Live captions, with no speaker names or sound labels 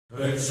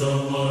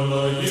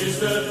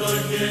Εξομολογήστε τον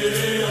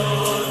Κύριο,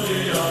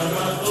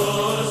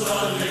 διαγραφός,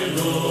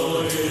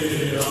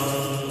 αλληλούια,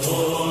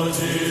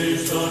 ότι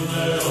στον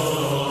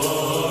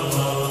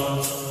αιώνα,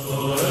 το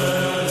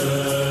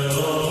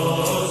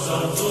έλεος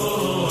αυτού,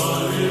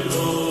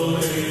 αλληλούια.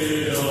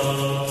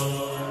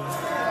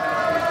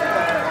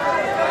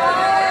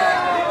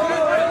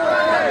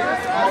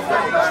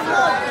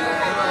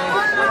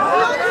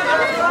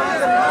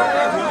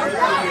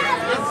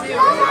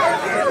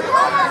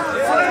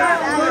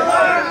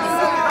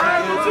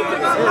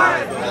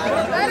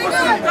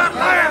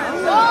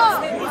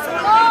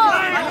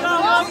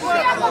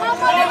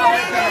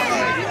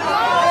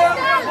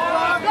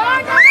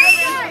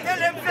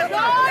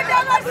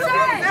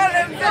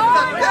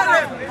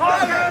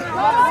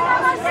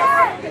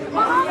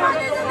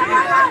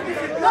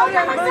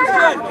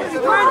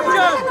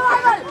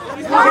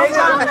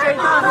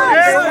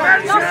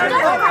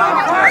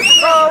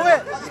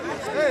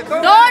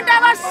 Don't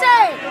ever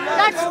say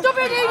that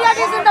stupid idiot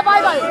is in the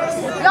Bible.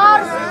 Your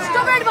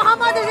stupid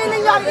Muhammad is in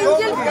your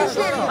Injil.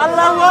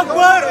 Allahu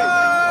Akbar.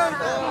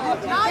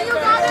 Now you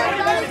got it.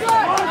 Very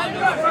good.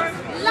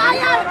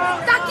 Liar.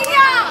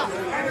 Takiya.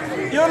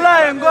 You're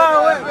lying. Go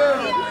away.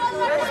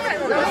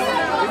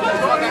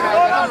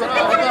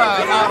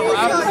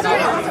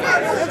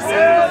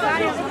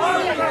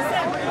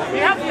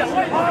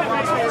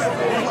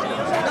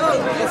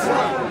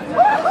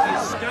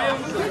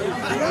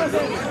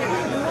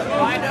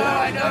 I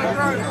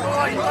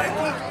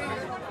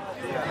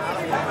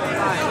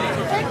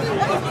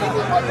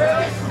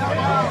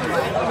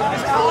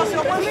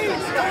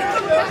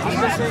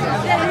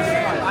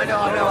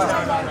know,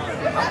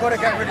 I'm going to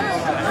get rid of you.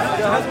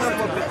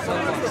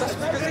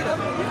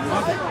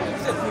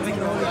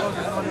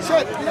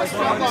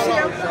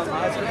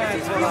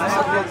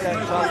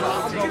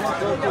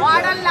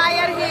 What a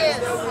liar he is.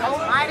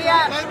 My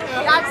dear,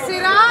 that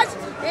Siraj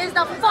is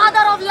the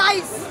father of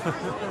lies.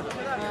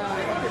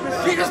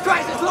 Jesus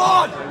Christ is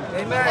Lord!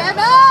 Amen.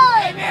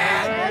 Amen.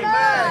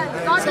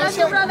 God bless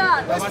you, brother.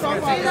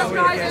 Jesus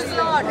Christ is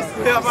Lord,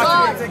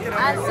 God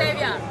and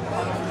Savior.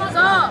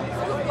 So,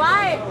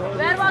 why?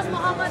 Where was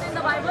Muhammad in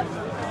the Bible?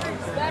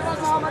 Where was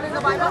Muhammad in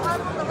the Bible?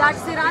 That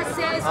Siraj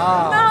says,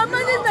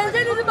 Muhammad is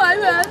mentioned in the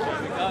Bible.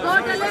 Go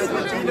tell him,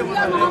 put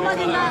your Muhammad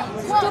in the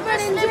stupid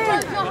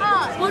Injil.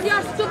 Put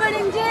your stupid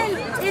Injil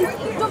in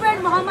stupid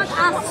Muhammad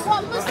ass.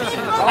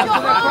 Muslim broke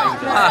your heart.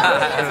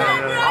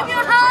 Muslim broke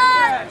your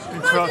heart.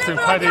 Muslim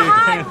broke your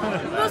heart.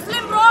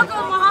 Muslim broke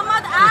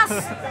Muhammad ass.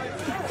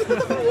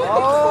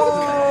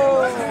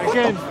 Oh,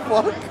 again.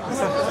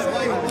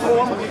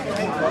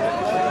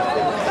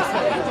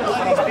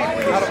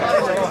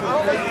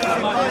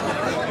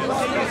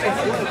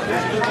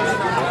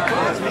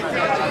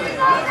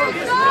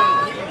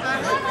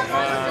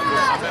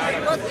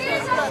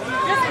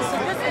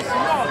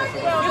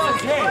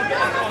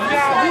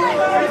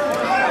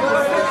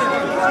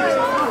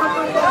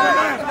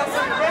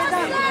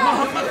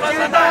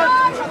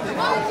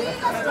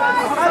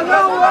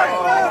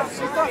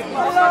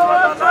 Allahu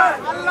Akbar!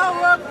 Allahu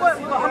Akbar!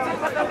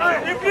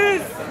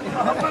 Iblis!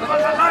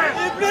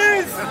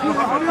 Iblis!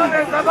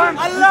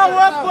 Allahu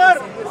Akbar!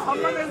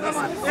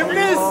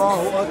 Iblis!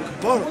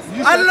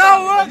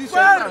 Allahu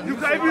Akbar! You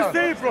can even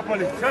say it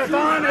properly.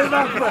 Shaitan is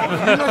Akbar!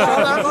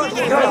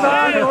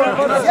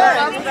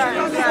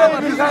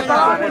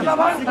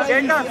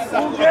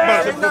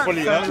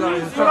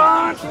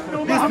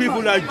 These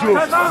people are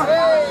jokes.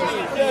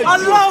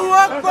 Allahu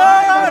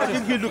Akbar! I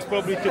think he looks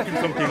probably taking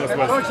something as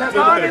well.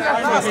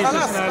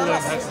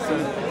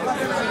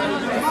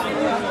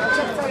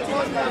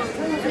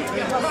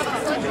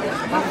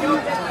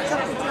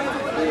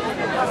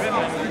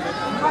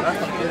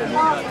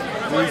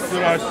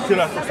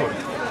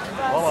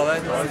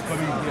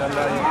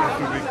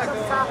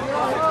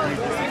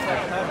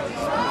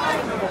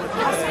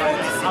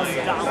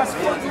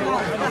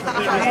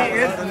 He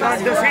is the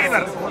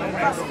deceiver.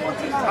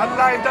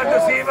 Allah is the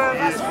deceiver.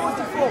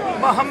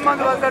 Muhammad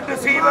was the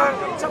deceiver.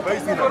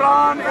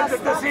 Quran is the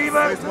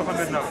deceiver.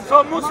 So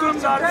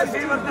Muslims are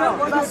deceivers now.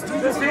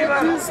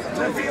 Deceiver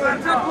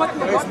now.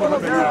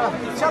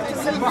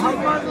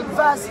 Muhammad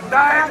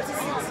died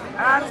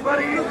and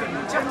buried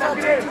in the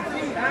grave.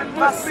 And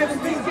Muslims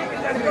thinking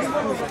that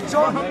Muhammad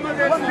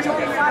is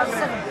thinking that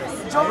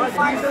John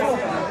 5:4.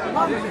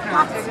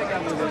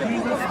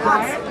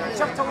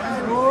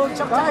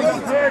 Chapter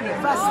 8,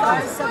 verse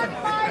 37.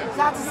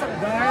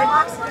 37.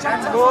 Acts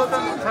chapter 14,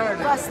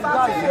 verse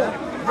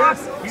 34. Yes,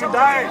 he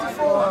died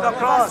on the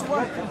cross.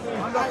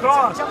 On the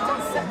cross.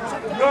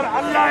 Your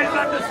Allah is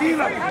not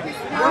deceiver.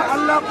 Your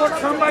Allah put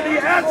somebody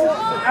else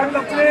at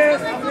the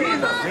place of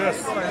Jesus. Yes.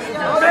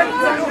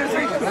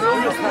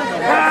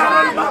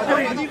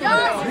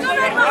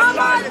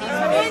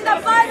 In the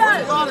Bible,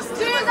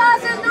 Jesus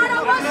is not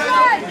a Muslim.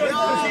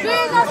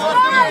 Jesus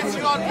Christ is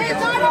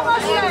not a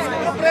Muslim.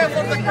 Pray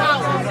for the cow.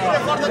 Pray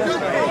for the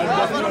good.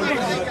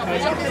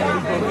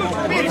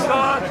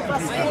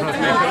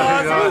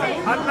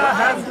 Allah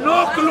has no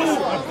clue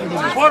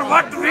for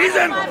what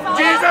reason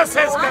Jesus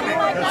is coming.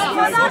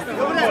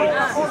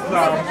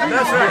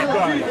 That's right.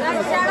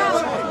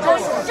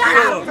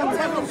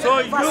 So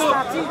your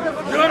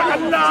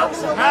Allah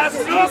has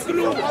no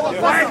clue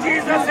why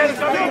Jesus is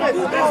coming.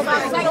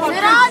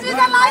 Miraj is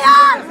a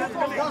liar.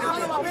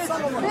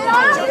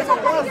 Miraj is a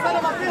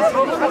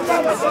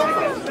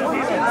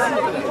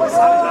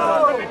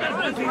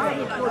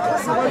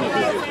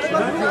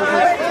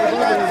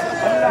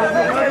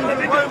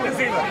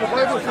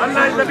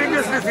Allah is the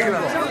biggest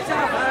deceiver.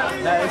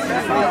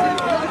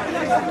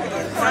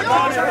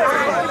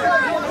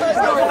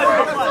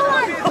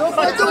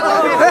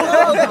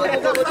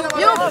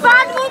 You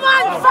fat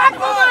woman! Fat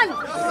woman!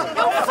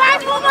 You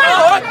fat woman!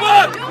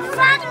 You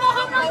fat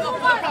Muhammad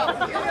woman!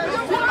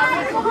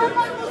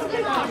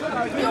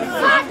 You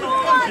fat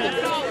woman!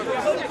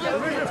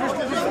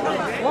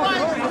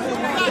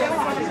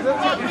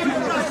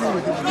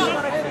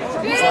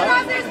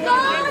 Jesus is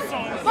God!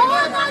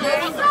 Muhammad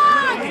is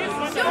God!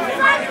 You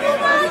fat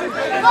woman!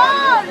 Go!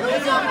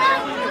 Lose your man!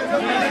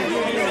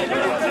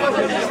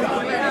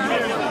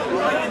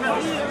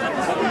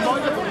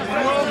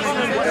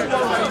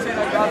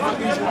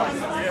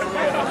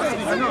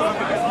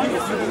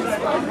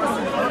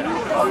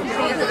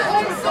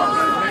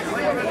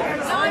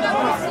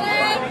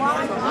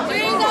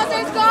 Jesus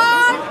is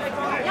God,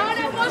 not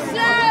a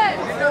Muslim.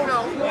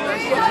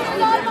 Jesus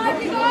is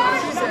Almighty God,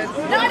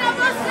 not a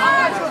Muslim.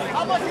 Not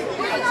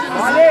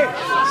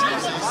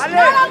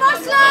a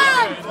Muslim.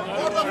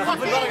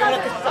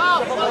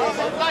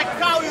 Like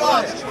cow you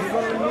are.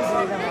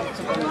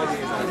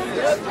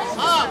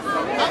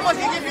 How much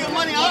he give you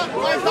money, huh?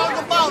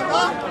 5,000 pounds,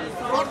 huh?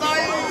 For the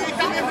you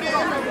come every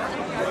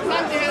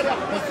Sunday here.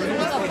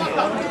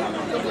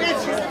 You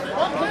bitch.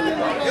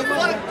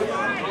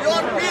 You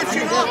are bitch,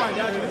 you know.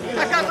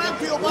 I can rent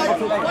you by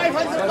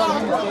 500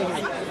 pounds.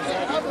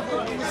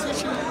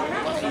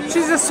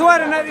 She's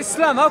swearing at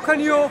Islam. How can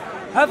you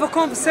have a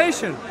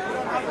conversation?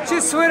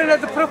 She's swearing at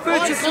the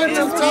Prophet. She's swearing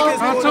at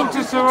I'll talk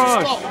to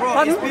Siraj.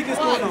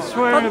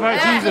 Swearing about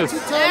Jesus.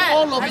 Excuse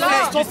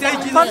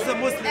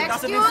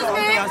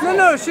me.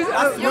 No, she's...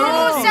 You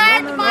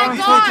said my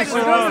God.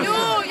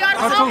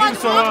 You're someone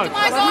talked to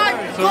my God.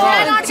 You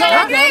cannot get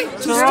angry.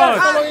 Siraj.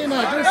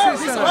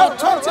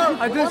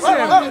 I didn't say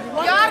it.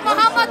 Your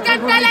Muhammad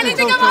can't tell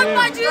anything about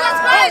my Jesus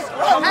Christ.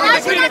 And I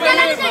should not tell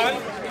anything.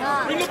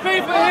 Bring the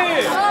paper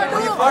here.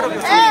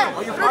 Hey,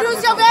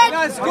 produce your weight.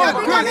 You're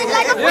becoming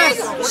like a pig.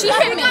 She's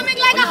becoming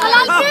like a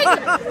halal pig.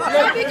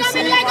 You're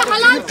becoming like a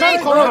halal pig.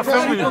 Fat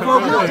woman,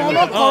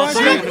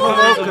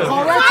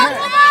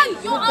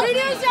 you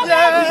produce your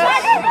weight.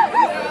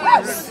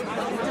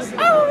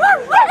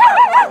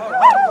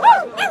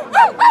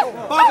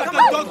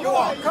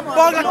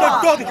 Bark like the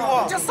dog you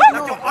are. Just like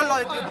your Allah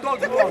like the dog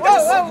you are.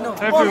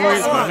 Every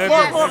week, man.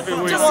 Every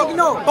week.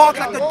 Bark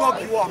like the dog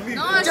you are. Me.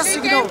 No, she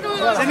came to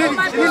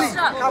my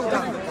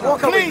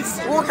poster. Please,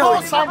 walk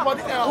away.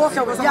 Somebody else. Walk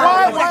away.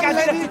 Why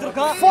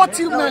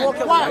 40 men?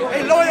 Why?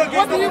 Hey, lower your gate.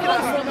 What do you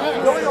want from her?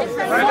 Lower your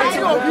gate.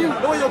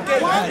 Lower your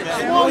gate.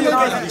 Lower your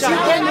gate. She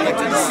came here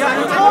to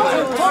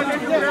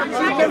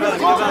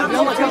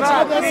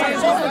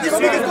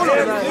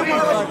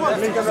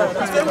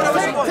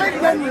take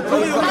them.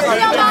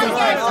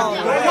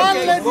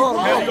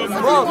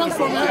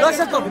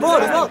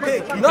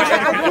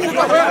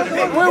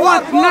 We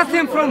want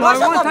nothing from her. We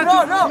want her to...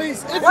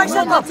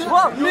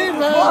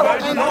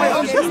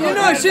 You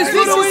know, she's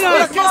following us.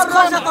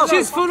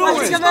 She's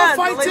following.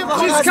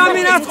 She's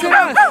coming after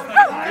us.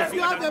 If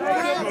you have the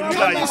brain,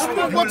 come and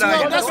speak what you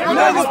have. That's what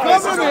No, the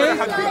problem is,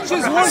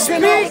 she's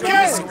working out.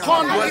 Speaker's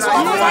corner. It's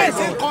always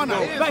in corner.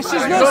 But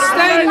she's not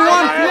staying in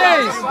one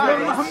place.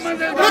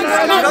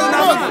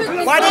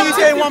 Why don't you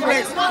stay in one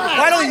place?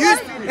 Why don't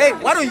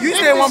you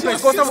stay in one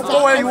place? Go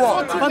where you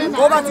are.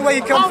 Go back to where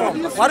you come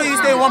from. Why don't you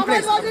stay in one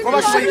place? Go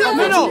back to where you come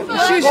from.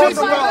 She should...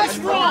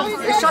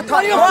 Shut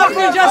up. You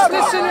fucking just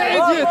listen,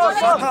 idiot.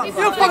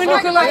 You fucking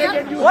looking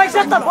like... Why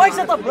shut up? Why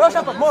shut up, bro?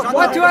 Shut up.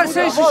 What you are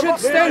saying, she should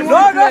stay in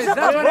one place.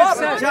 That's what I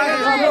said.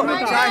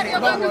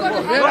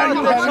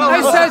 I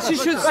said she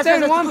should stay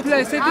in one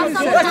place. I didn't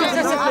say...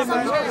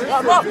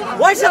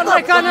 Why shut up?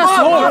 Like an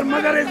asshole. Your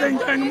mother is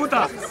enjoying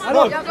muta.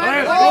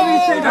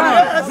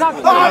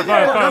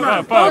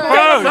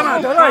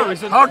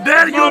 How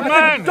dare you,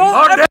 man?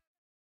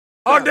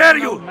 How dare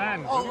you?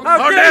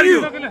 How dare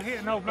you?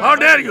 How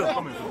dare you?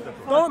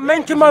 Don't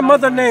mention my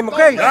mother's name,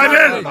 okay?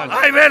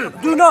 I will.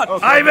 Do not.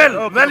 I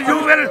will. Well, you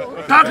will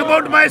talk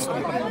about my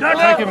daughter.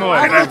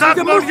 I will talk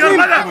about your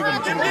mother.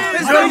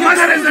 Your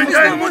mother is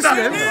enjoying muta,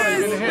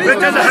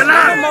 which is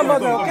halal. My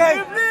mother, okay?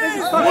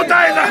 Muta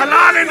is a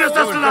halal in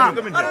Islam.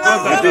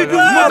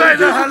 Muta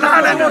is a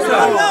halal in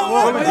Islam.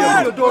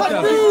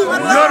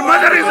 Your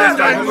mother is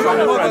enjoying.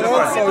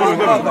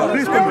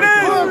 Please come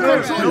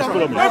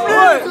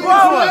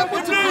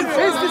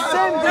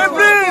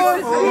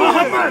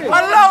Muhammad.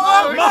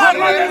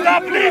 Muhammad is a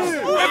please.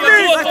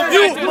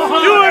 You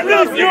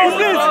Iblis.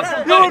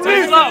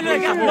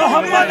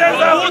 Muhammad is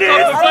a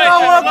please.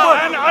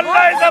 And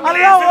Allah is a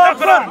please in the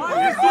Quran.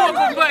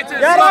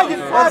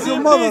 Where's your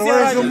mother?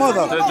 Where's your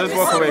mother? Just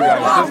walk away,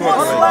 guys. Just walk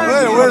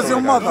away. Where's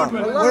your mother?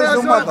 Where's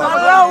your mother?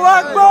 Allahu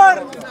Akbar!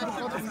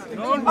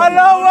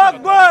 Allahu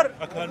Akbar!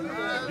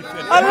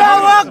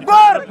 Allahu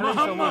Akbar!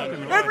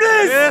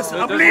 Iblis! Yes,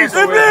 please.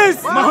 Iblis!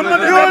 Muhammad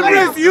is You a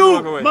Iblis! please. You!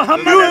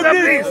 Muhammad is a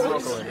please.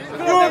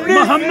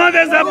 Muhammad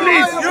is a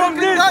please.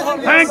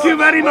 Thank you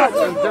very much.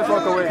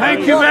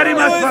 Thank you very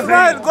much for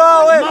saying.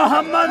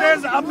 Muhammad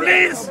is a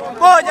please.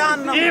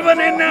 Even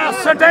in a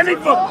satanic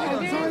book.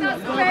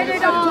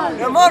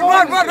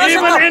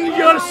 Even in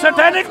your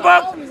satanic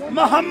book,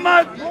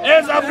 Muhammad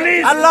is a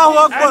please. Allahu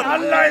Akbar.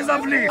 And Allah is a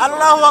please.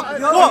 Allahu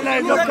Akbar.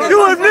 You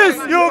Iblis!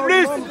 You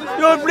Iblis!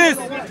 You Iblis!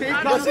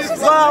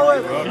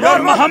 Your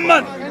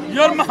Muhammad.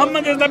 Your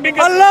Muhammad is the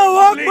biggest.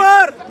 Allahu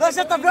Akbar! No,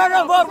 shut up, no,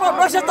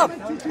 shut up.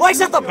 Why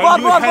shut up? More.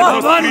 No,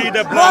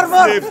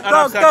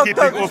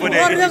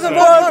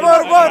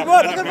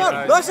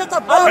 shut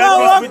up.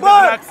 Allahu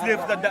Akbar!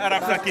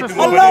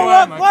 Allahu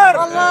Akbar!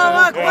 Allahu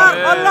Akbar!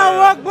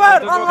 Allahu Akbar!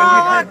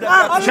 Allahu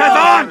Akbar!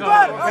 Shaitan!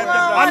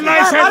 Allah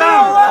is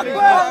Shaitan!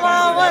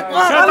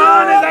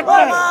 Shaitan is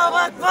Akbar!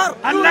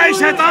 Allah is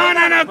Shaitan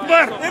and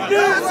Akbar!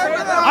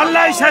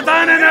 Allah is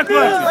Shaitan and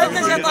Akbar!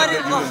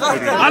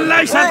 Allah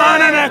is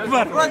Shaitan and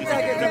Akbar!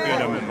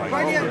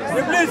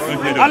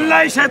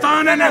 Allah is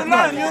Shaitan and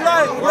Akbar!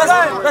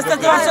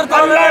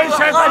 Allah is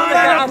Shaitan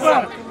and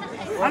Akbar!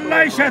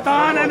 Allah is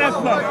Shaitan and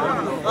Akbar!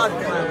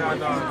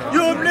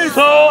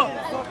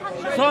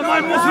 So my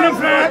Muslim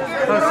friend,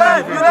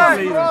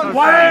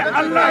 why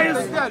Allah is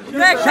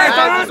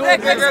Shaitan?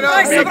 Because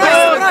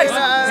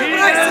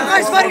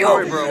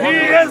he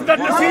is the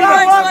deceiver.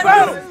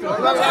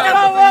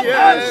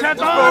 And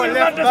Shaitan is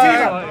the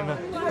deceiver.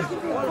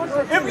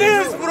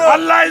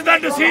 Allah is the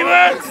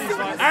deceiver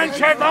and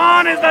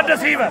Shaitan is the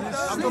deceiver.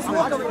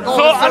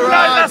 So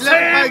Allah is the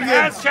same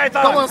as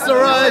Shaitan. Come on,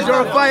 Siraj,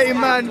 you're a fighting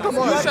man. Come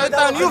on.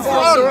 Shaitan, you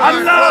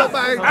Allah,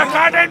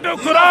 according to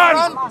Quran,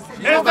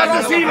 is the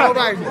deceiver.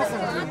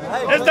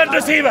 Is the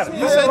deceiver.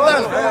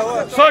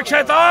 So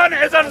Shaitan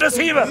is a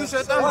deceiver.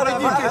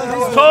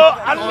 So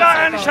Allah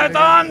and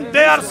Shaitan,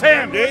 they are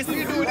same. This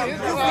is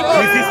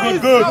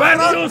not good. When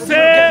you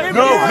say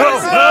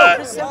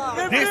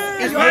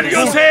when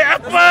you say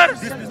Akbar,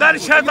 then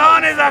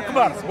Shaitan is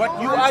Akbar.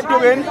 What you are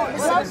doing,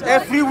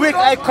 every week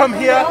I come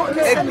here,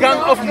 a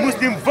gang of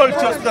Muslim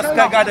vultures just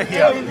gather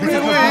here. This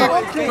is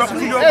not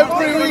good.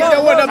 Every week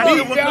they want to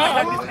beat you.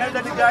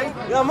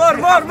 More.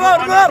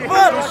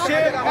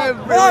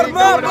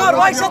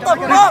 Why shut up?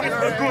 More.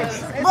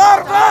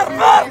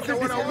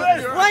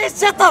 Why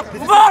shut up?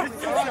 More.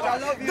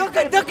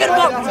 Duck it,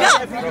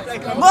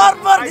 more.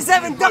 More. The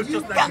 7 duck.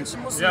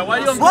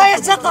 Why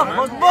shut up?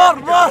 More.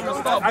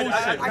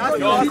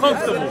 You're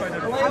uncomfortable.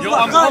 You're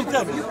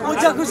uncomfortable.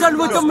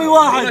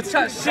 You're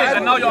chat shit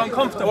and now you're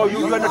uncomfortable.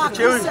 You are not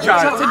chewing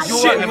child. Chatting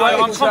shit and now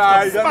you're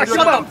uncomfortable.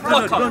 Shut the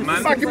fuck up,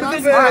 man. You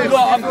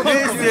are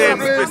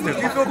uncomfortable.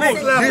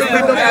 These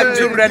people are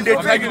children, they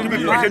try to be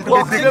pretend to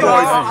be big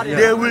boys.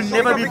 They will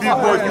never be big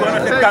boys. You are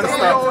not a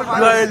gangster.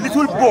 You are a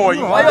little boy.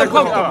 Why are you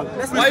uncomfortable?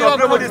 Why are you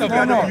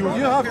uncomfortable?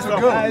 You have to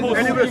go.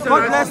 Anyway,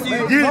 God bless you.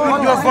 Deal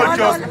with your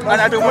vultures,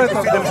 and I don't want to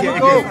see them here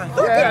again.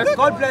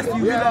 God bless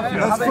you.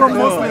 That's from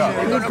Muslim.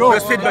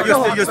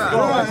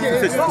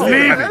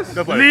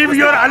 Leave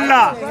your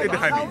Allah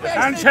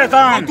and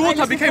Shaitan. His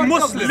daughter became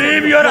Muslim.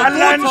 Leave your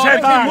Allah and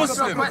Shaitan.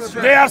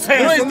 They are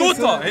same. His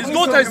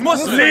daughter is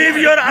Muslim. Leave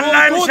your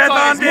Allah and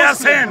Shaitan. They are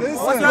same.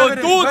 Your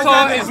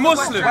daughter is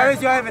Muslim.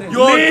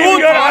 Leave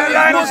your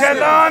Allah and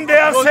Shaitan. They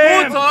are Your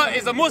same. daughter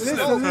is a Muslim.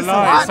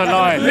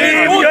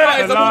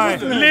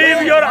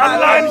 Leave your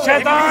Allah and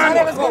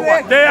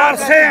Shaitan. They are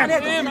same.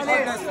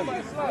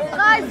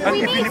 Guys,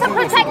 we need to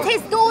protect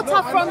his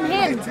daughter from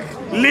him.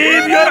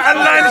 Leave your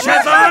Allah and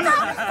Shaitan.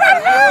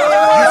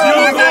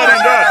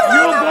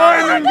 You go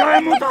and enjoy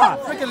muta.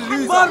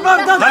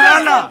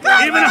 Halala,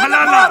 even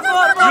halala.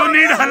 You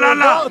need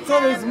halala.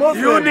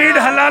 You need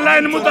halala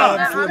and muta.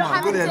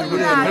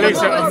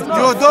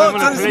 Your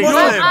daughter is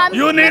Muslim.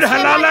 You need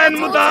halala and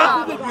muta.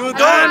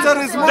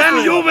 Then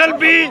you will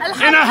be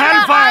in a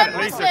hellfire.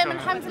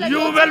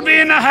 You will be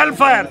in a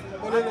hellfire.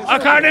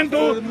 According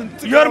to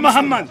your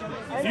Muhammad.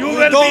 You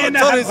will be in a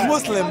Daughter is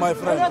Muslim, my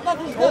friend.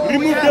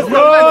 Remove the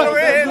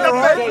vultures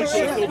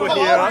over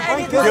here.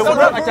 They will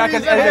not attack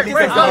an elderly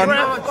gentleman.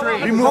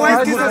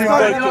 Remove these Muslim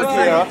vultures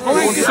here.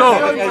 So,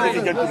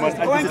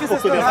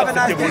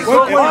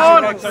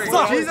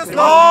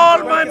 all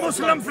my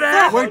Muslim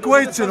friends, One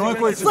question.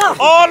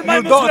 all my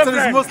Your Muslim daughter is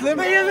friends, Muslim?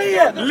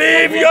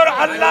 leave your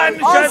Allah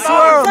and I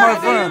swear, my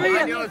Shaitan.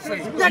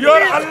 friend.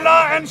 Your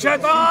Allah and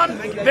Shaitan,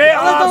 they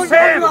are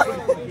same.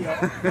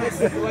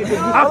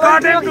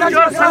 According to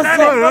your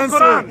satanic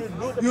Quran.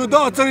 Your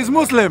daughter is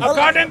Muslim.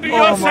 According to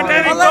your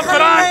satanic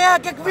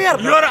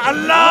Quran, your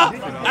Allah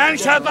and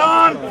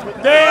Shaitan,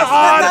 they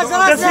are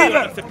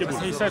deceivers.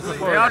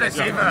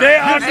 They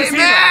are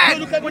deceivers.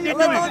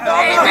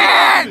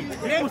 Amen.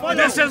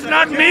 This is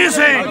not me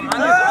saying.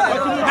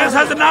 This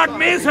is not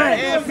me saying.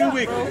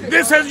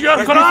 This is your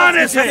Quran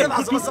is saying.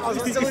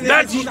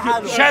 That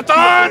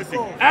Shaitan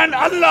and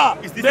Allah,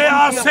 they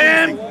are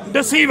same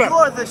deceiver.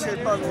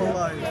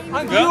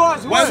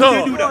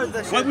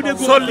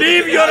 So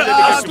leave your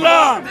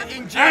Islam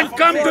and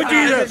come to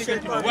Jesus.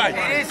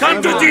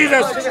 Come to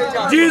Jesus.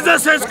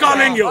 Jesus is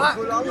calling you.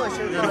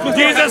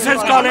 Jesus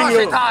is calling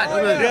you.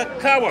 They're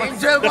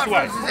cowards. That's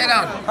why.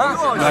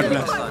 God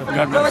bless.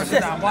 God bless.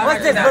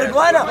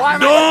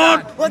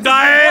 Don't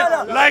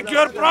die like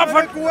your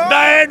prophet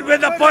died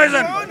with a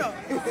poison.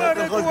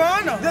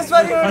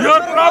 Your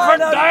prophet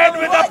died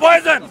with a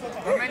poison.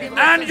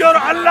 And your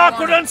Allah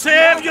couldn't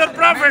save your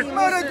prophet.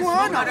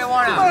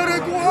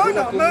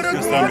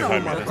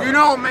 Do you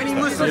know many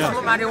Muslims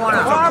smoke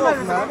marijuana?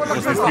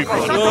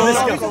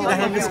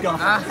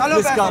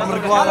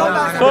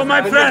 So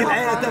my friend,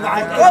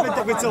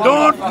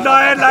 don't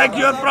die like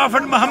your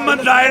prophet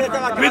Muhammad died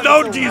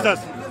without Jesus.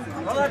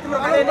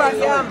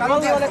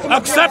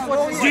 Accept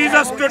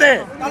Jesus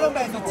today.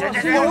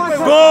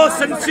 Go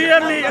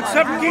sincerely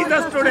accept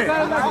Jesus today.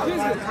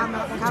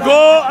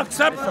 Go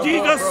accept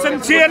Jesus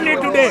sincerely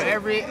today.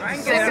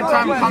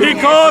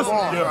 Because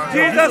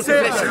Jesus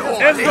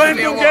is going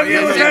to give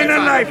you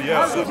eternal life.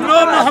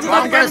 No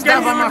Muhammad can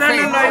give you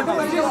eternal life.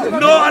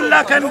 No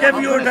Allah can give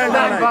you eternal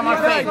life.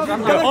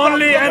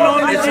 Only and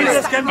only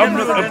Jesus can give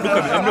you eternal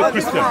life. I'm not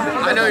Christian. I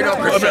know you're not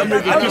Christian. I'm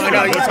not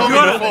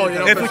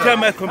Christian. Every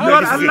time I compare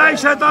Your this Allah is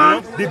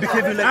Shaitan they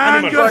behave like and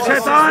animals. your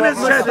Shaitan is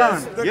Shaitan.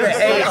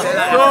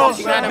 So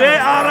they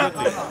are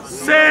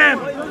same.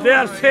 They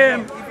are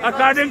same.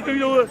 According to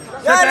you,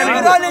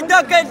 satanic.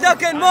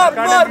 more.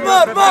 Go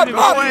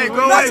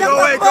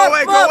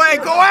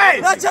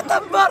away.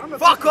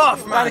 Fuck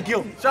off, man.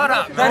 Shut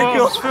up. This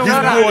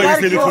boy is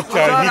a little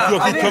child.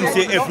 He comes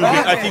here every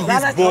week. I think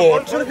he's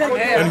bored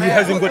and he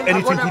hasn't got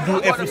anything to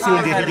do every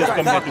Sunday. He just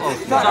comes here to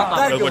Christmas.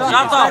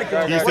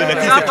 He said that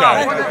he's a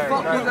child.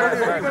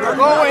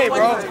 Go away,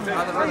 bro.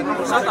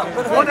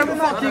 What the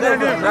fuck you gonna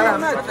do?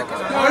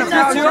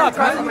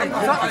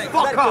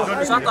 Fuck off.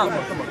 Shut up.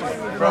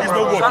 He's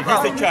not working.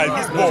 He's a child.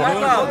 He's bored.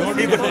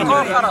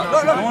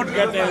 Don't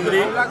get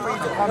angry.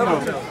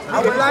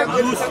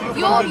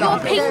 You're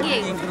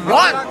pinging.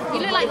 What? You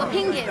look like you're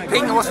pinging.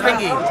 Pinging? What's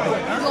pinging?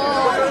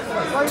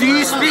 Do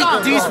you speak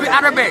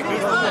Arabic?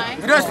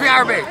 You don't speak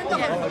Arabic?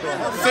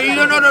 So you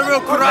don't know the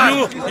real Quran?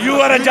 You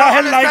are a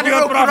jahil like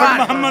your prophet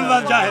Muhammad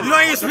was jahil. You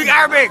don't even speak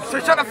Arabic, so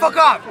shut the fuck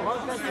up.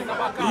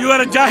 You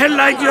are a jahil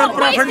like your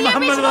prophet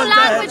Muhammad was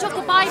language jahil. of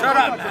the Bible? Shut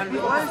up, man.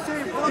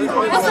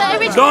 What's the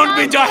original Don't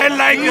be language? jahil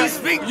like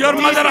your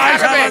mother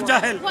Aisha was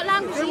jahil. What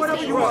language do you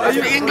speak? I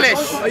speak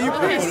English.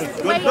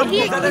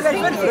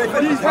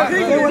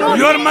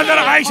 Your mother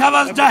Aisha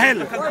was jahil.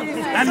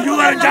 And you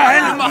are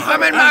jahil.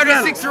 Muhammad married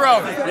a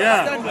 6-year-old.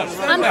 Yeah.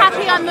 I'm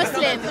happy I'm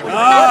Muslim.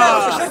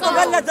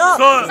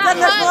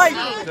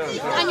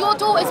 And your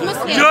daughter's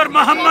Muslim.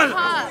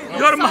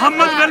 Your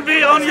Muhammad will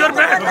be on your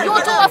bed. Your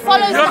daughter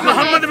follows Your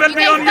Muhammad will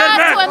be on your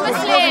bed. to a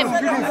Muslim.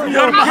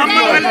 Your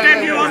Muhammad will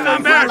take you on a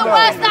bed. The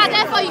worst dad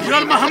ever. You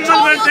Your Muhammad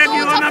will take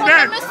you on a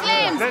bed.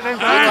 Muslims. You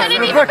couldn't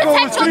even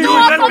protect your You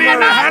daughter will from be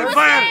in a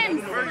hellfire.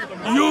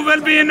 You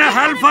will be in a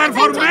hellfire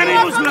for many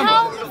Muslims.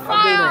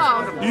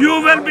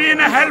 You will be in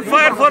a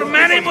hellfire for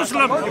many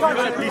Muslims.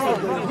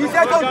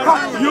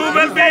 You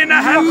will be in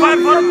a hellfire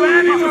for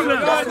many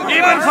Muslims.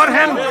 Even for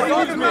him.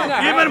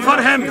 Even for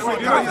him.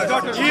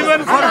 Even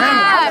for him.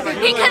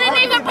 He couldn't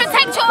even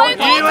protect your own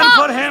daughter Even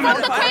for him. from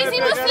the crazy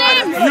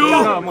Muslims.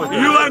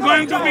 You are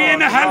going to be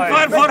in a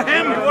hellfire for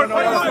him.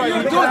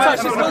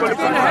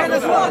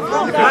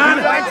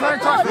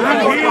 And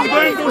he is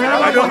going to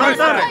have a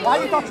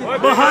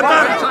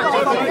Bahadur.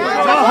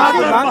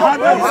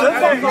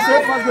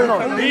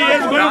 He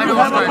is going to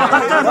have a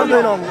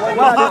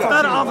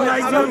Bahadur of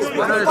like you.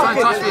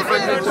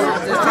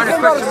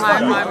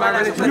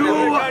 You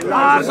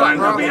are going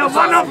to be a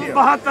one of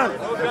Bahadur.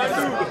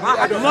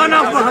 One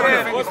of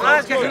Bahadur.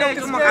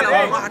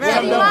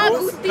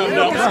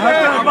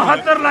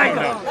 Bahadur like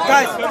that.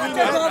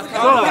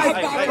 So,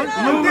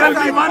 you will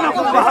be one of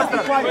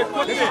Bahadur.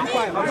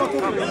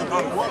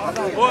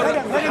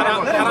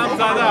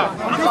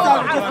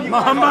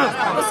 Muhammad.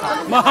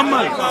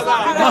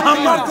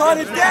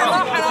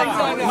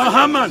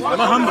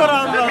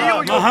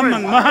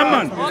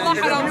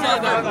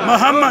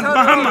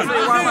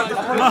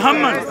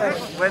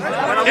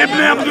 Ibn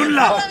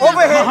Abdullah.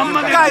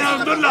 Muhammad Ibn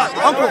Abdullah.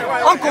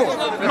 Uncle,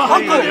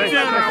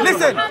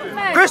 listen,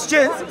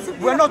 Christians,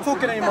 we're not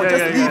talking anymore,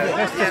 just leave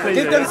it.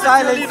 Give them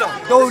silence,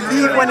 they'll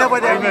leave whenever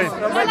they leave.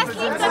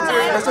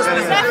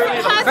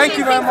 Thank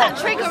you very much.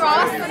 Trigger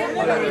us.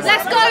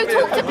 Let's go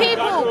talk to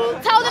people.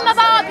 Tell them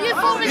about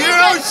beautiful religion. You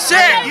don't know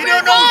shit. You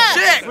don't know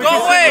shit. Go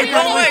away.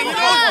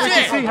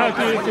 see how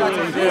beautiful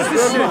it is.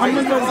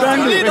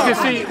 We can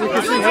see.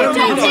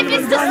 If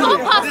it's the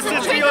swap us to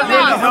trigger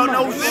us. don't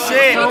know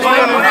shit.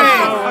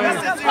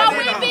 Well,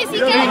 we're busy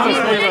getting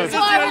people into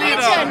our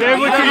religion.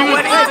 Yeah, we can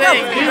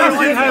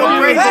see how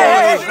beautiful it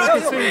is. We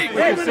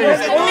can see.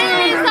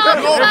 Millions of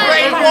You're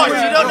brainwashed,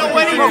 you don't know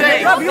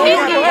anything.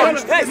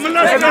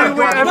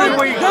 Every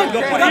week.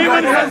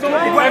 Even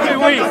every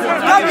week.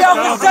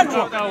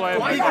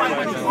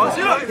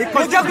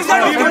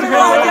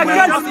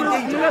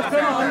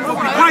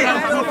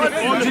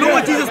 You know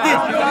what Jesus did?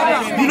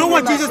 You know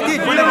what Jesus did?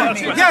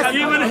 Yes.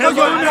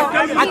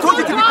 I told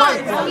you to be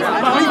quiet.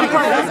 Please be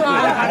quiet.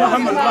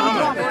 Muhammad,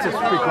 just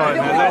be quiet,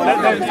 man. Let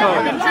him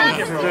talk.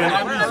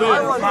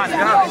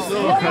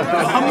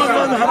 Muhammad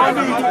was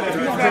Harami.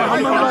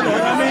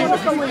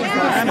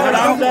 And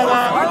Haram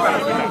Dara.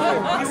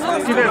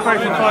 Give it a break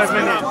for 5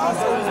 minutes.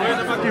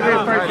 Give it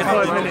a break for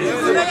 5 minutes.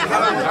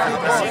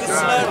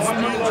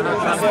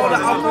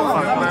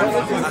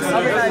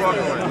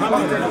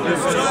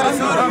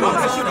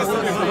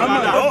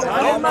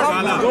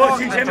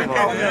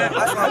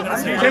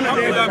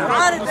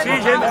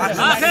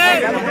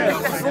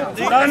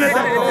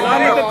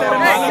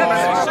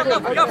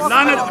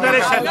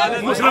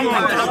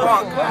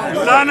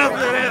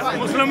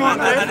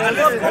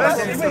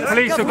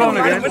 Police are gone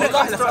again. We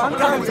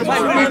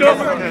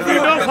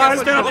don't find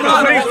their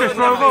police to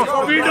throw off.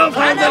 We don't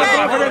find their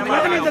prophet. We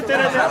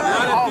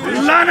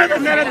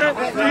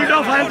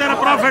don't find their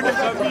prophet.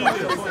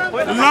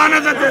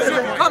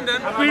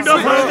 We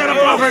don't find their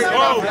prophet.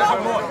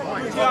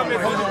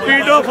 We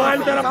don't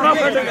find their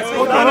prophet.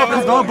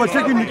 खुदा बच्चे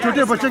की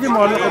छोटे बच्चे की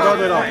मार खुदा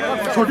दे रहा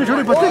छोटे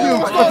छोटे बच्चे की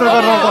कत्ल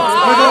कर रहा हूँ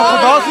मैं तो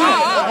खुदा से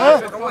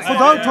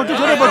खुदा छोटे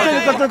छोटे बच्चे की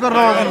कत्ल कर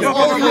रहा हूँ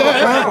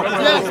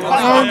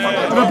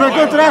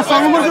रबेका तेरा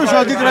संगमर जो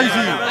शादी कराई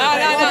थी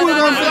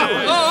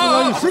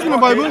सिख ने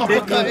बाइबल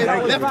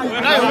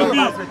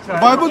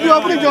भी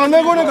अपनी जानने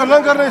को नहीं गल्ला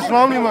कर रहे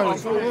इस्लाम नहीं माने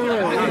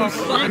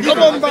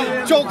Come on,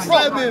 man. Choke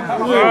slam him.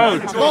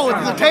 Oh,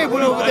 there's a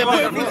table over there. Put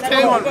it on the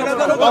table.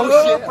 Oh,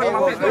 shit.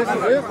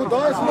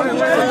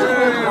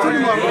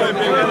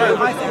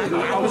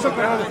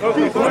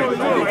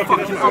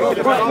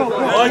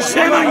 Oh,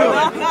 shame on you.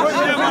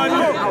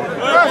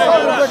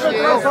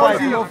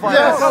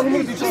 Yes.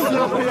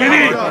 Get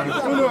in.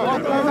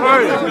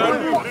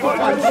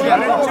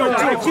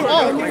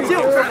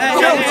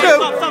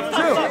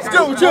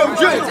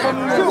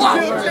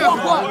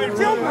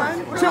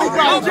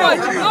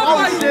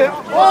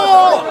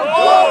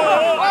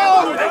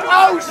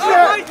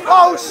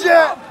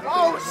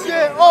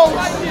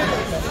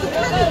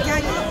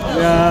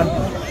 Yeah.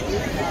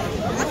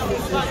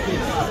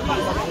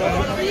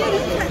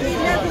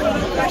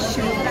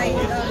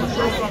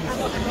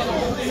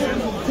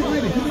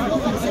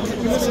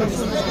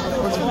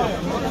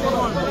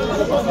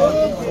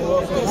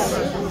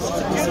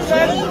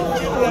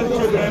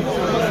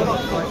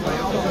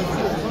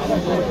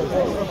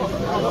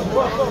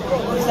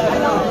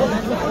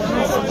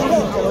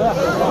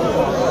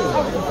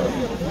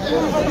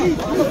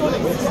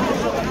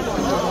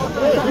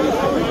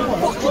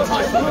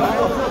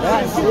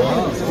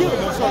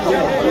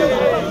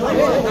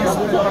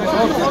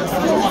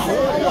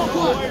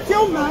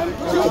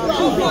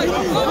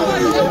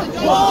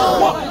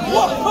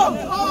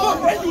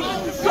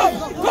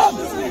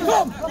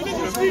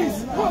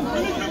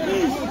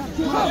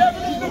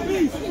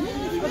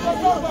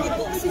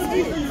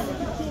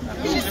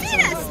 Did you see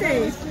that,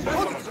 Steve?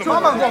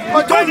 Mama,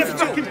 I told you to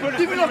chill.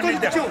 Give me not to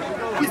chill.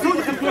 We told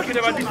you to talking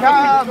about this.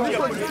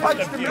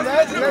 Punch him in the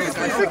head.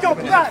 Let's make your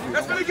back.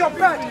 Let's make your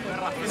back.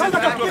 Every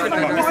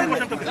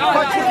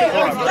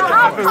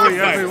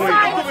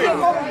week.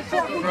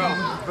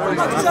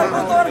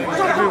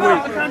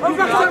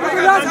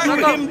 Do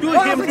him.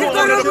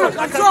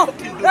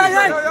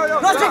 Hey,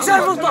 no sexual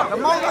volta.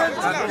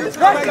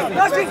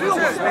 No sexual.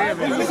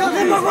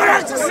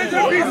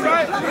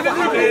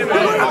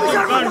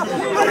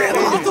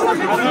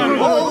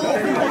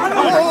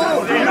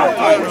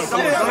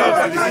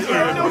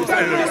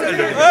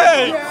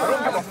 Hey!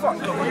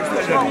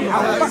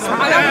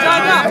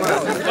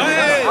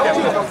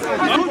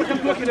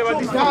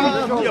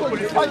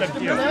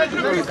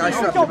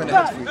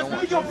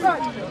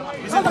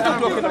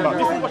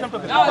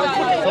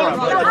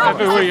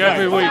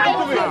 Every week.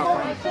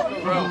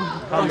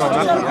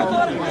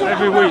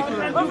 Every week.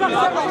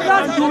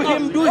 Do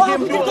him.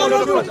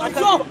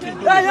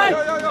 Hey,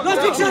 no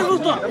sexual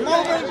volta.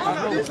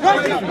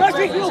 No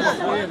sexual.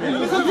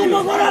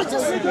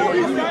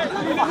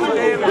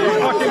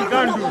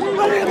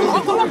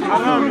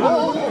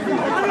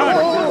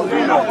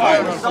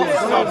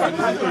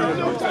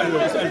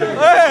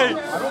 Hey!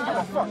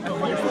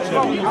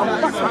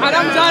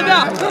 Haram Zada!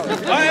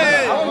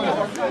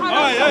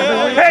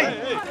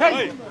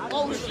 Hey!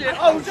 Oh shit!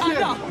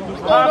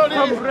 Have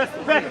some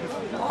respect!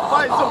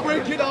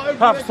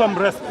 Have some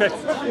respect.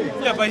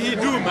 Yeah, but he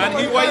do, man.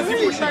 Why is he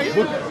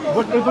pushing?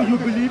 Whatever you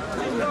believe.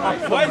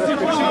 Why is he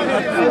pushing?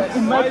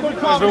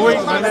 Every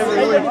week, man,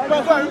 every week.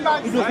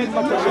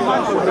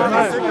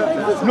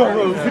 No,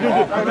 he didn't.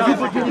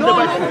 Give me the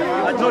bike.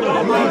 No.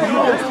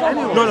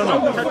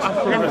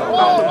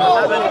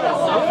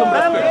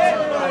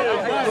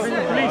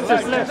 Please,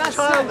 just left.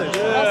 Childish.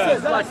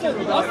 That's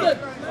it.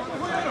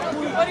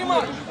 Very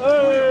much.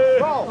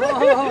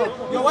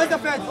 Yo, where's the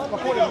fence?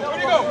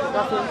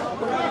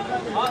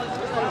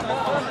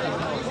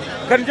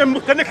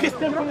 Can I kiss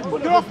them?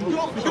 Get off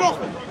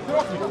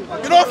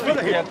me!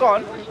 Here, go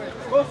on.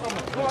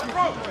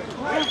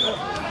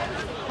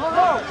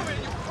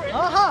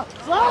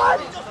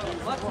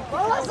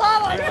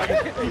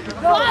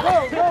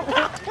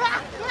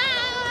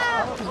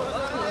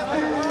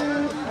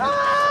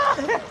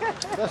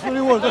 That's what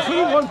he wants. That's what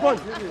he wants, boy.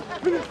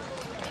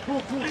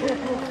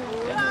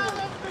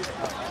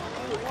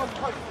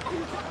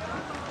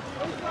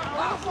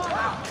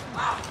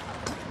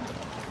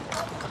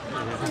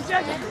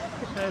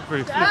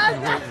 Every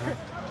flipping week.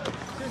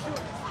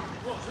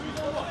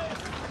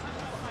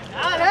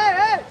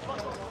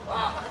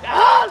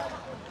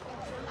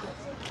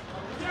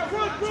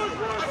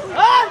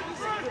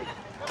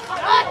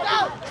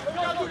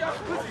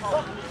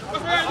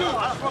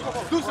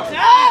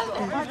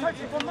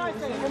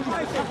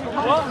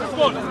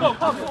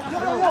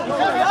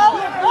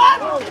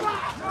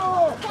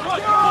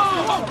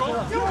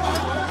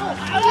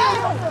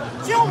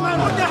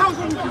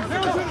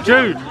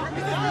 Jude!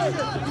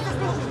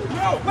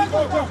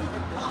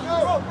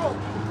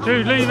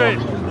 Jude, leave it!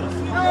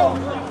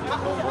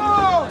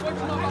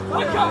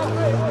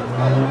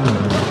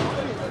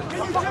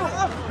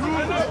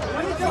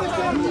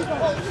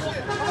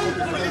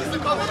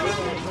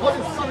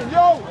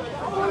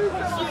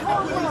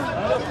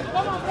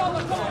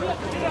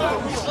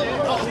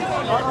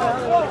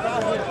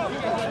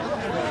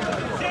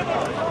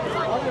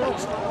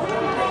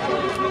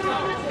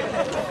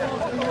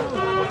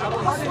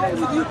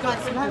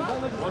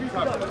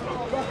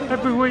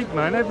 Every week,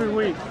 man, every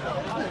week.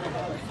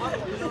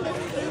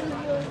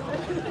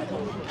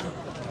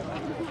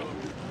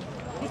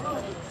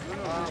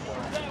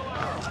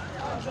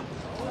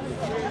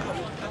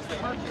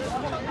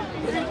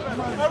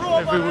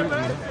 Every week,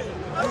 man.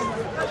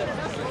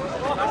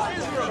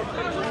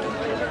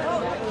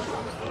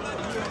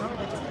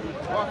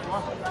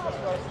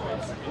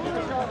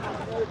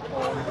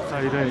 How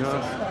you doing,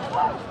 guys?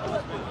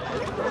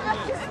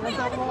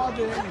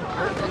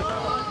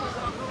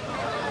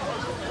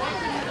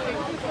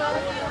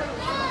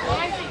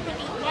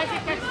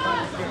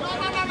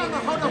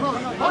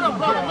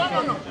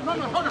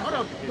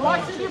 Why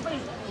should you be?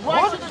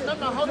 Why should it?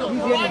 No, hold on.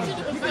 Why should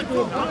it be?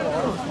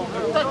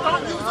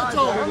 Don't use a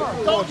tool.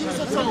 Don't use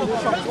a tool.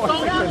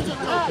 Don't use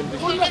a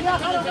tool. You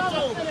can't use a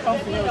tool.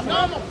 No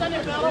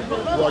مقتنع بأوروبا.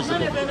 لا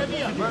مقتنع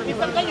بأمريكا.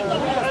 أنت جاي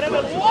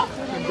تقول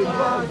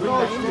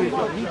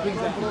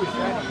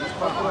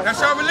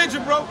That's your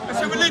religion, bro. That's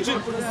your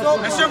religion.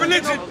 That's your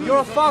religion. You're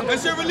a fuck.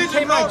 That's your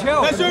religion, bro.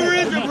 That's your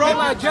religion, bro.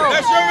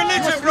 That's your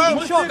religion, bro.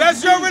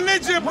 That's your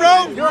religion,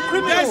 bro. You're a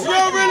criminal. That's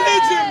your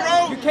religion, bro.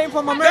 You came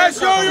from America.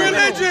 That's your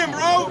religion,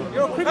 bro.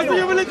 You're a criminal. That's what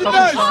your religion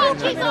does.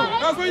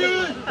 That's what you.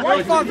 Why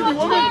you talking to me,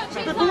 woman?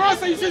 The Quran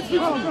says you should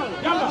speak to me.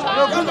 You're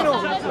a criminal.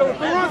 The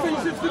Quran says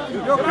you should speak to me.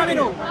 You're a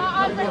criminal.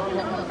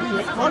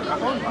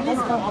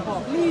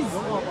 Please.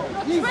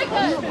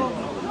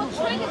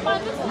 Triggered by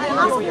this. I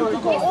asked him to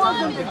go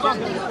on the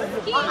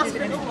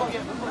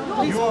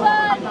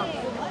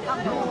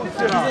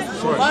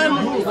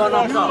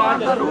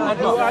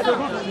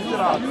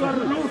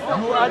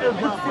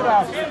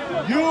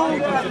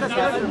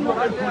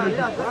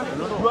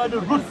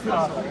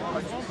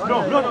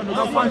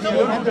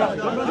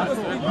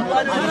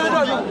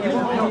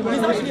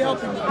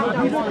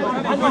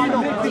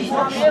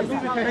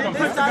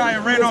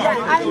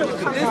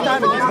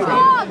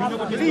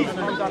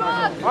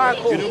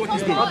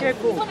Okay,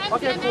 cool.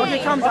 Okay,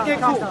 calm down.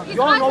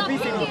 You're on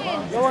obesity.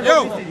 You're on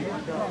obesity.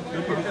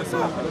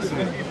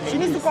 She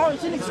needs to go.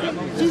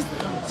 She's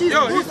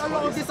pushed a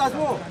lot of this as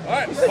well.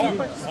 Alright,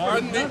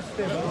 pardon me.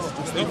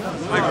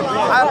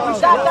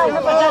 That guy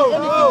never done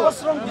anything. What's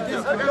wrong with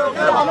this?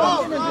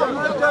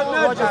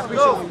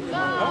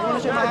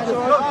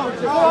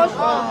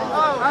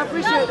 I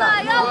appreciate that.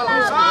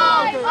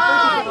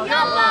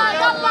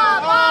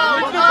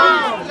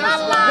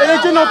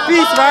 Religion of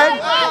peace, right?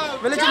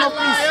 Religion of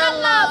peace.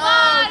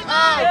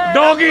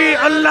 Doggy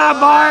Allah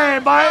bye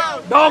bye.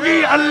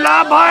 Doggy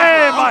Allah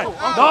bye bye.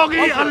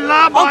 Doggy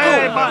Allah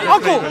bye bye.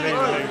 Uncle,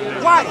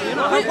 why?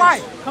 Why?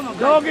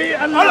 Doggy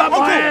Allah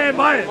bye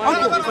bye.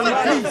 Uncle,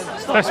 please.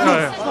 Let's go.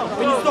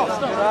 Can you stop?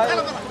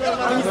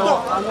 Can you stop?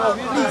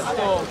 Please.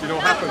 You know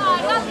what happened?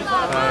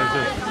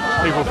 Just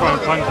people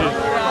throwing punches.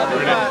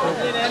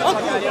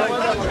 Uncle,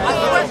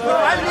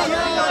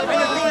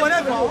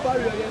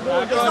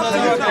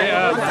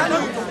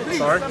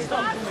 Sorry.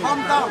 calm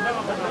down.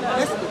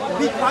 Let's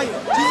be quiet.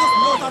 Jesus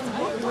knows how to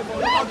work.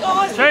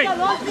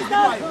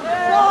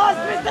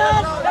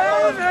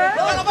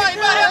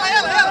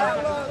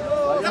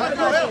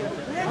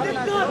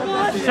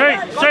 Shake.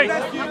 Shake.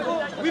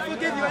 We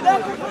forgive you.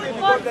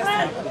 God bless you.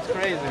 It's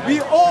crazy. We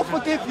all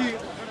forgive you.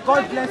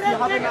 God bless you.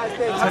 Have a nice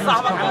day.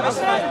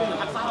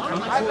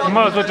 You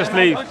might as well just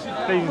leave.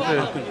 Leave him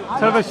to.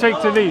 Tell the Sheikh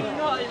to leave.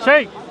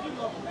 Sheikh!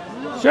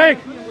 Sheikh!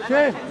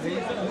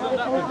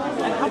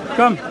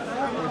 Come. We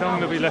don't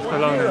want to be left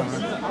alone here,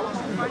 man.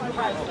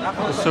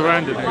 We're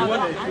surrounded here.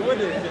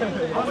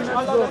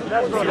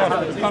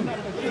 Come.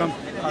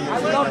 I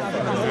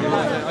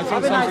think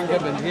something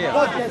happened here.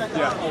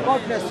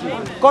 God bless you.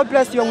 God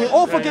bless you. And we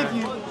all forgive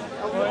you.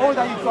 All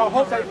that you got.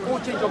 Hope that you all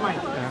change your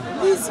mind.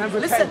 Please,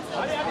 listen.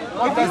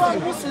 If you are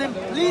Muslim,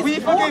 please we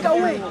walk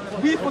away.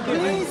 We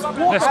forgive you.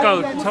 Let's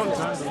go.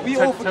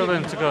 Tell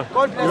them to go.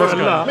 God bless you.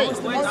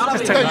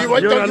 Just tell you.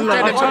 I'm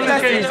trying to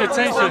get his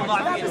attention.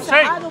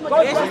 Shake.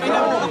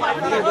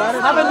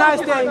 Have a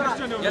nice day.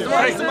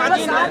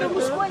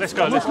 Let's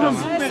go. Let's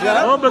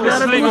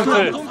leave him to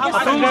it.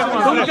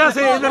 तुम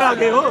कैसे इधर आ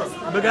गए हो?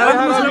 बगैर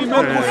मुस्लिम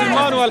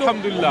मुसलमान हो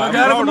अल्हम्दुलिल्लाह.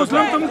 बगैर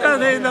मुस्लिम तुम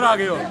कैसे इधर आ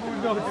गए हो?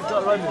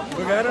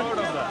 बगैर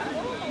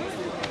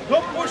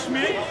Don't push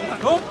me.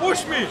 Don't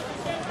push me.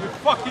 You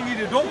fucking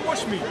idiot. Don't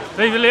push me.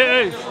 Leave it.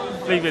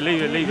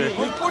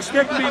 Don't push me.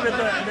 Kick me with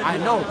that. I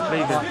know.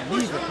 Leave it.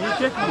 You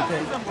kick me.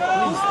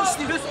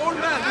 This old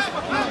man. This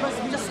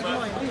fucking just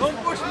ignore him. Don't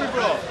push me,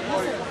 bro.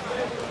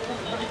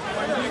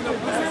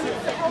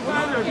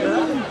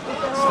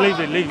 Just leave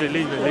it.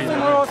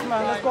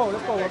 Man, let's go.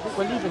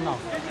 We're leaving now.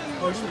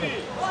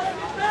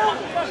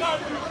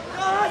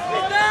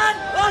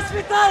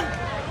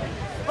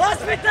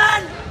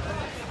 Hospital!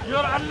 You're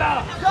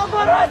Allah! Come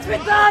on,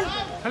 hospital!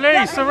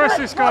 Police, arrest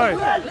this guy.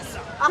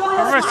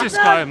 Arrest this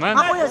guy, man.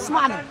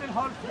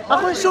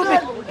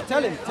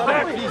 Tell him,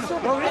 please.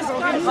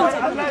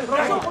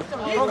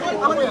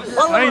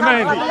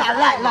 Amen.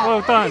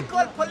 Well done.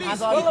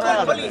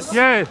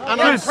 Yeah, And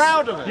I'm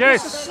proud of it.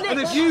 Yes. And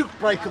if you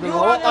break the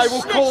law, I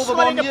will call them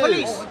on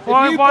you.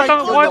 Why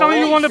don't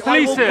you want the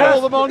police here? I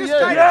will call them on you.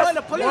 Yes.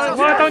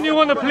 Why don't you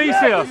want the police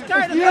here?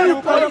 If you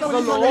break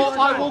the law,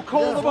 I will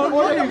call them on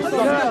you.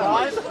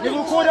 You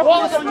will call the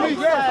police on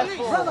you.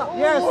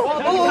 Yes.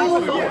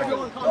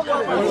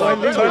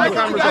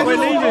 We're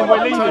leaving.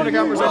 Turn the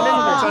cameras off.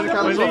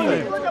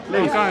 Leave.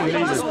 I'm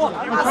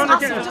trying to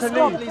get us to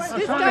leave.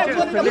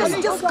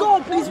 Just go,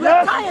 please.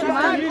 We're tired,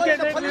 man.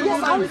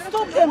 Yes, I'll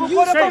stop them.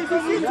 You stop them.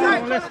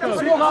 Let's go.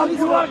 Why are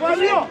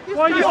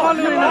you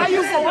following us?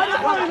 You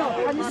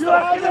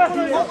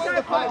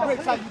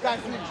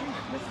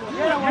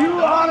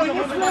are a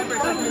Muslim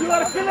and you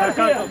are killers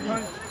here.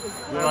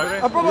 I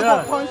promise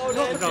I'll punch.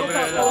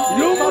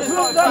 You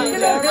Muslims are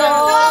killers.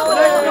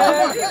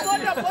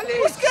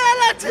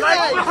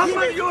 Like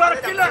Muhammad, you are a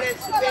killer.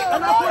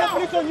 And I'll call the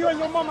police on you and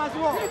your mom as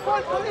well.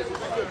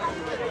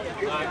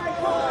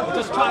 I'm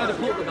just trying to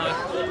put them out.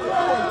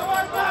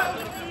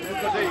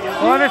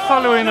 Why are they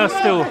following us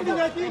still?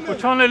 We're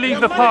trying to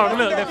leave the park.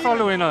 Look, they're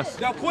following us.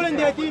 They're calling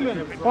their demon.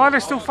 Why are they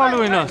still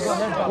following us?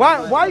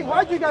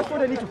 Why do you guys feel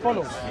they need to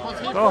follow?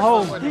 Go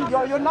home.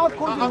 You're now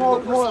causing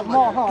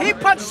more harm. He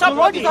punched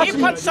somebody. He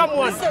punched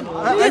someone.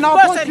 And I'll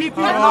punch you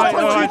too.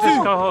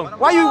 Just go home.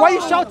 Why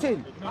you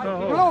shouting?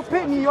 You don't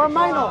pit me. You're a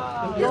minor.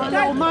 You're a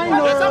little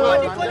minor.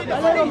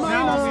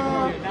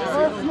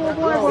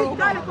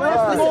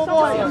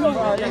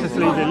 Just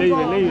leave it.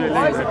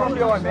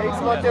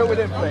 Deal with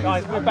him, please.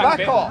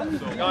 Back off.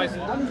 Guys,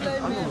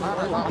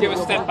 give a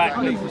step back,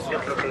 please.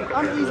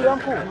 I'm easy. I'm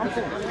cool.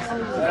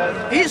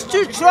 He's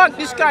too drunk.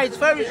 This guy is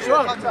very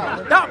drunk.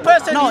 That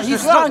person. No,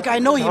 he's drunk. I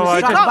know him.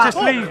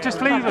 Just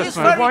leave us,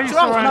 man. Why are you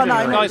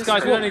surrounding us?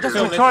 Guys, we don't need to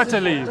film this. Try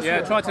to leave.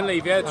 Yeah, try to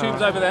leave. Yeah,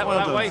 tube's over there,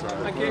 that way.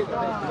 Thank you.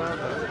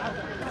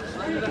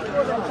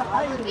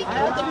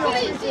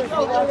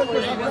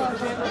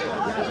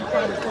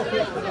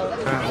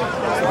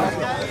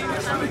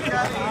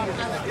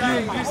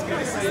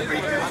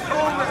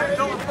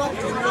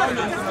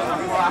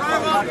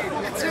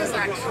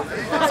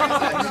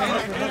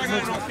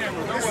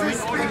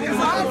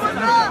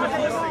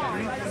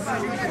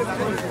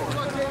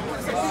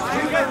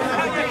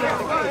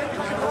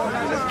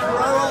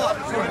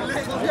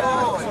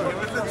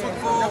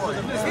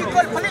 He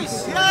called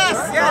police. Yes.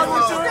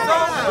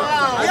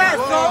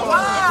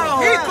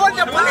 He called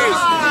the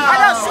police. I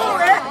don't saw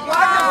it.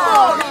 On the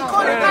phone. He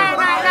called it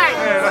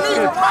 999.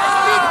 Police.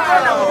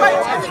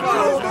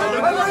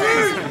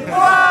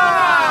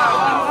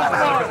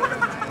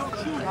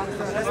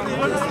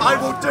 I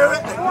will do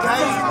it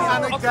again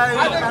and again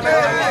and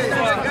again.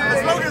 As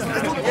long as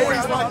little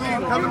boys like you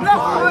come and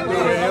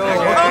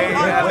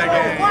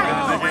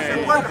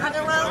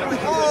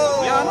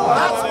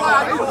that's why I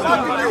don't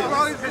fucking do it.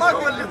 Like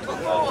a little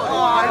boy.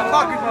 Oh, I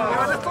fucking do.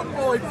 A little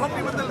boy,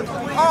 probably with the little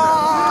boy.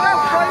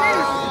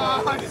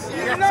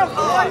 You know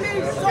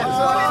police.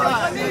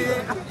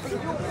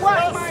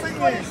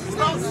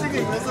 Start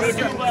singing. There's a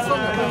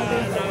song.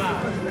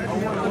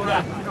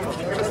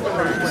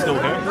 Still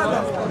here?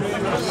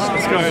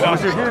 What's going on?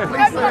 Was you here?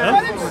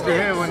 Was you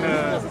here when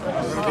the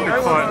big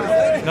fight?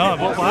 No,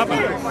 what happened?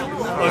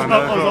 I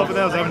was over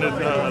there, I was having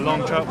a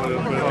long chat with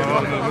one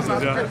of the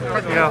Muslims,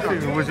 yeah. I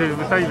think, was you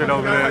with David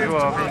over there as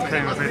well? I think he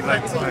came a bit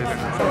late today.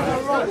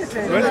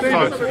 Where's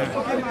David?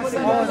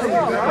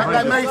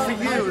 They're made for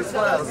you as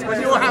well. So when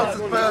your house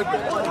is burned,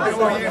 who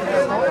will you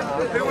call?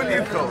 Who will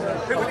you call?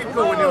 Who will you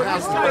call when your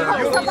house is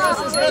burned?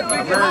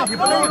 You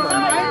believe it?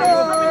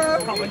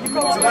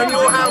 So when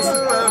your house is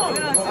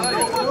burned,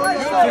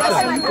 It's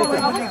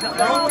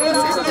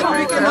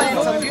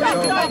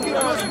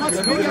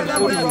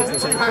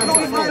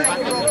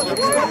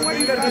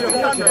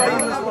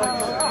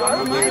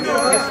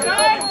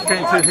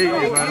getting too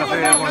heated, man. I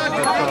think everyone's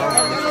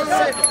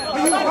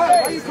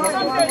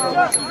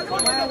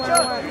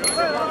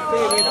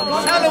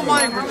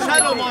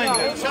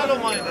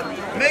shallow-minded.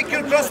 Make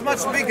your cross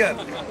much bigger.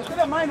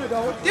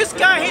 This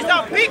guy, he's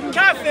a big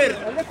kafir.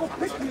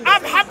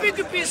 I'm happy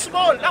to be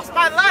small. That's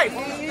my life.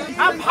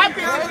 I'm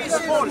happy to be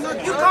small.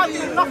 You can't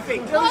do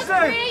nothing.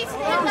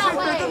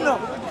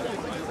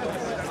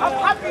 I'm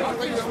happy to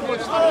be small.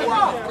 What's going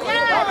on?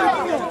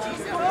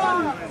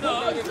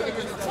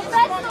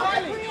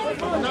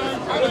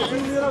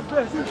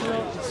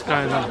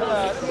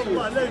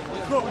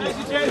 Ladies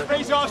and gentlemen,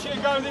 please ask you to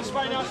go this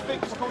way now.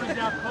 Speakers calling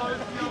now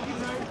closed.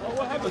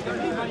 What happened? Did you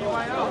know your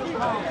way out?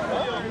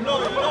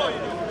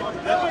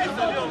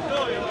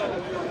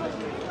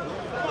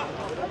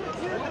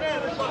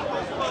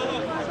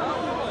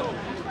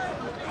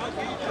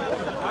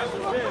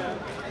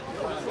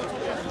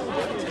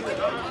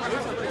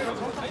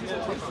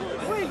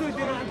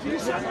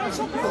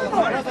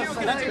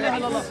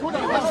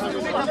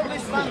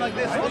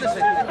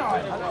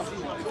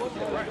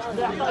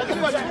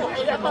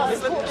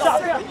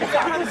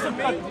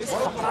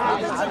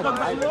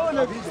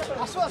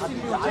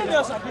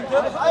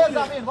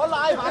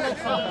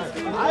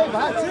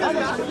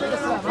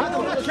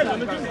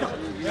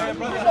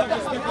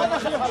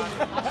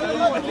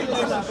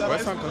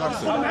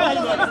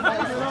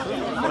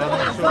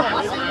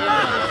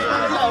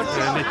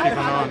 Yeah, Nicky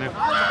gone on him.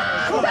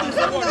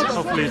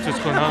 Hopefully he's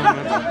just gone home.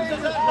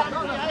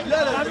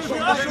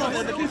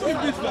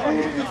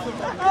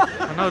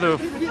 I know though.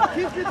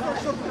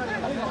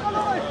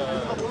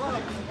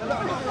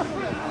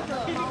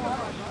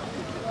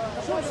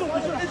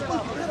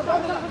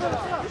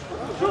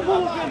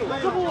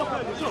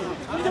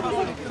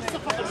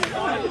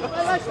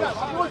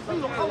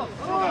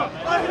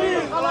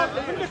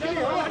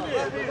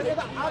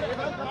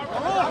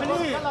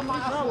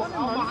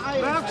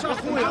 معايا